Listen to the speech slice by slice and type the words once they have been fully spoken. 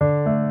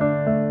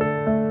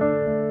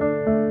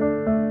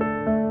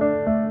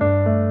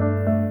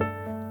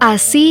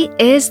Así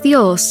es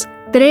Dios,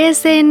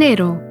 3 de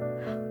enero.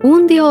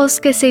 Un Dios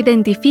que se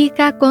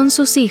identifica con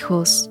sus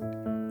hijos.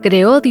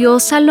 Creó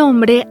Dios al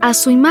hombre a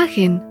su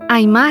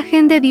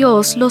imagen de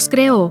Dios los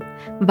creó,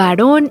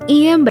 varón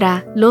y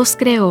hembra los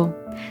creó.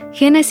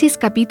 Génesis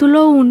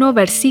capítulo 1,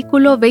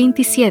 versículo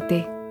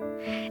 27.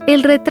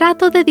 El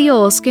retrato de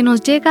Dios que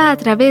nos llega a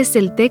través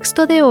del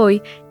texto de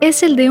hoy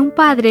es el de un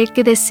padre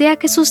que desea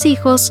que sus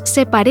hijos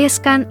se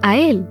parezcan a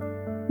Él.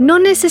 No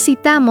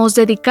necesitamos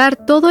dedicar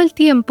todo el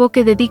tiempo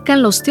que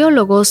dedican los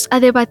teólogos a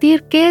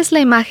debatir qué es la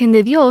imagen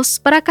de Dios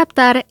para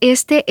captar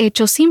este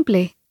hecho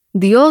simple.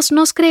 Dios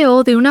nos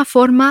creó de una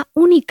forma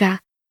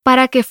única,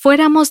 para que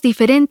fuéramos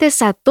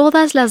diferentes a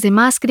todas las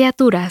demás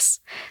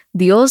criaturas.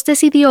 Dios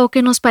decidió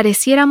que nos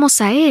pareciéramos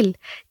a Él,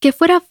 que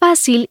fuera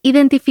fácil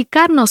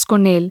identificarnos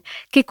con Él,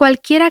 que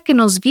cualquiera que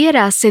nos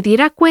viera se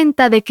diera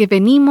cuenta de que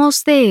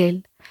venimos de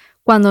Él.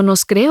 Cuando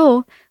nos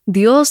creó,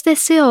 Dios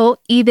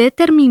deseó y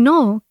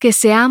determinó que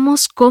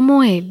seamos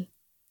como Él.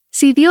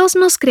 Si Dios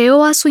nos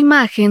creó a su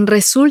imagen,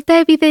 resulta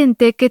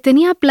evidente que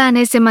tenía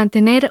planes de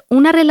mantener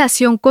una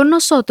relación con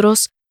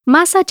nosotros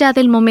más allá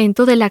del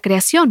momento de la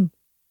creación.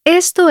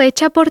 Esto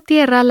echa por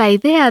tierra la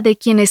idea de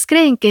quienes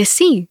creen que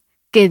sí,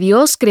 que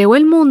Dios creó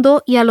el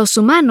mundo y a los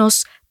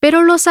humanos,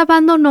 pero los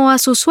abandonó a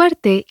su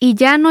suerte y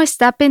ya no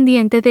está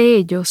pendiente de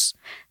ellos.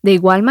 De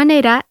igual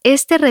manera,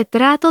 este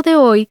retrato de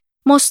hoy,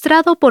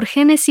 mostrado por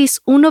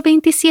Génesis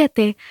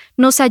 1:27,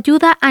 nos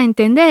ayuda a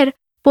entender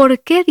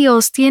por qué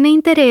Dios tiene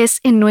interés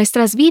en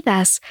nuestras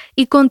vidas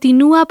y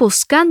continúa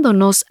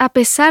buscándonos a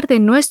pesar de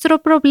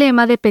nuestro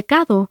problema de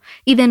pecado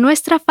y de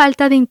nuestra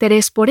falta de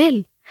interés por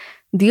Él.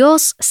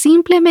 Dios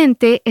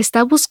simplemente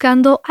está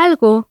buscando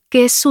algo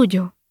que es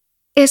suyo.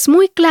 Es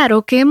muy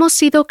claro que hemos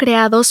sido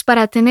creados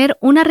para tener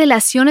una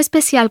relación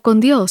especial con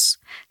Dios.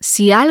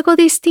 Si algo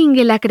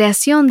distingue la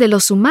creación de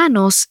los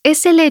humanos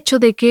es el hecho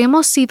de que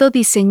hemos sido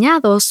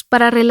diseñados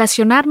para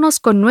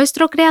relacionarnos con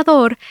nuestro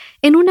Creador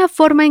en una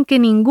forma en que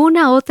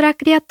ninguna otra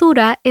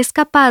criatura es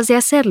capaz de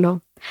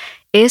hacerlo.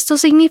 Esto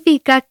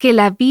significa que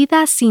la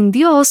vida sin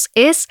Dios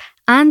es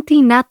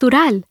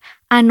antinatural,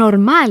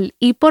 anormal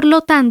y por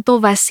lo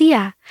tanto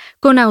vacía,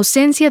 con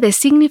ausencia de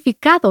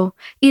significado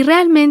y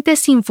realmente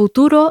sin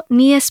futuro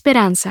ni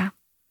esperanza.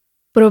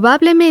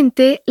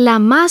 Probablemente la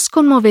más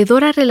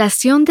conmovedora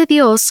relación de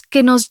Dios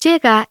que nos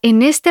llega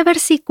en este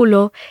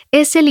versículo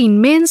es el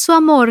inmenso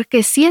amor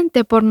que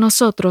siente por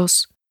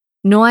nosotros.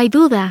 No hay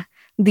duda,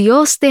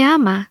 Dios te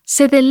ama,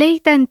 se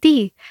deleita en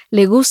ti,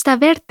 le gusta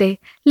verte,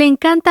 le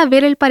encanta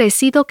ver el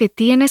parecido que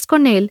tienes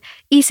con Él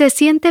y se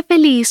siente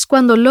feliz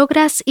cuando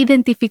logras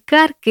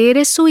identificar que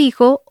eres su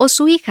hijo o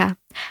su hija.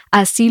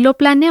 Así lo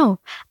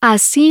planeó,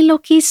 así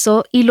lo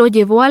quiso y lo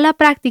llevó a la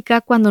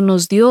práctica cuando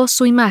nos dio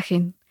su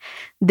imagen.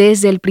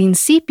 Desde el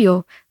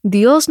principio,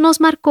 Dios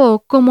nos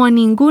marcó como a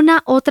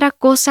ninguna otra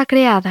cosa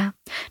creada.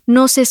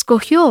 Nos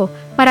escogió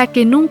para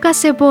que nunca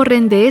se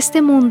borren de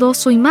este mundo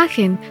su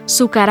imagen,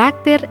 su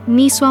carácter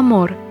ni su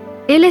amor.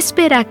 Él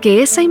espera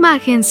que esa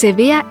imagen se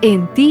vea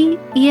en ti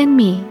y en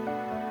mí.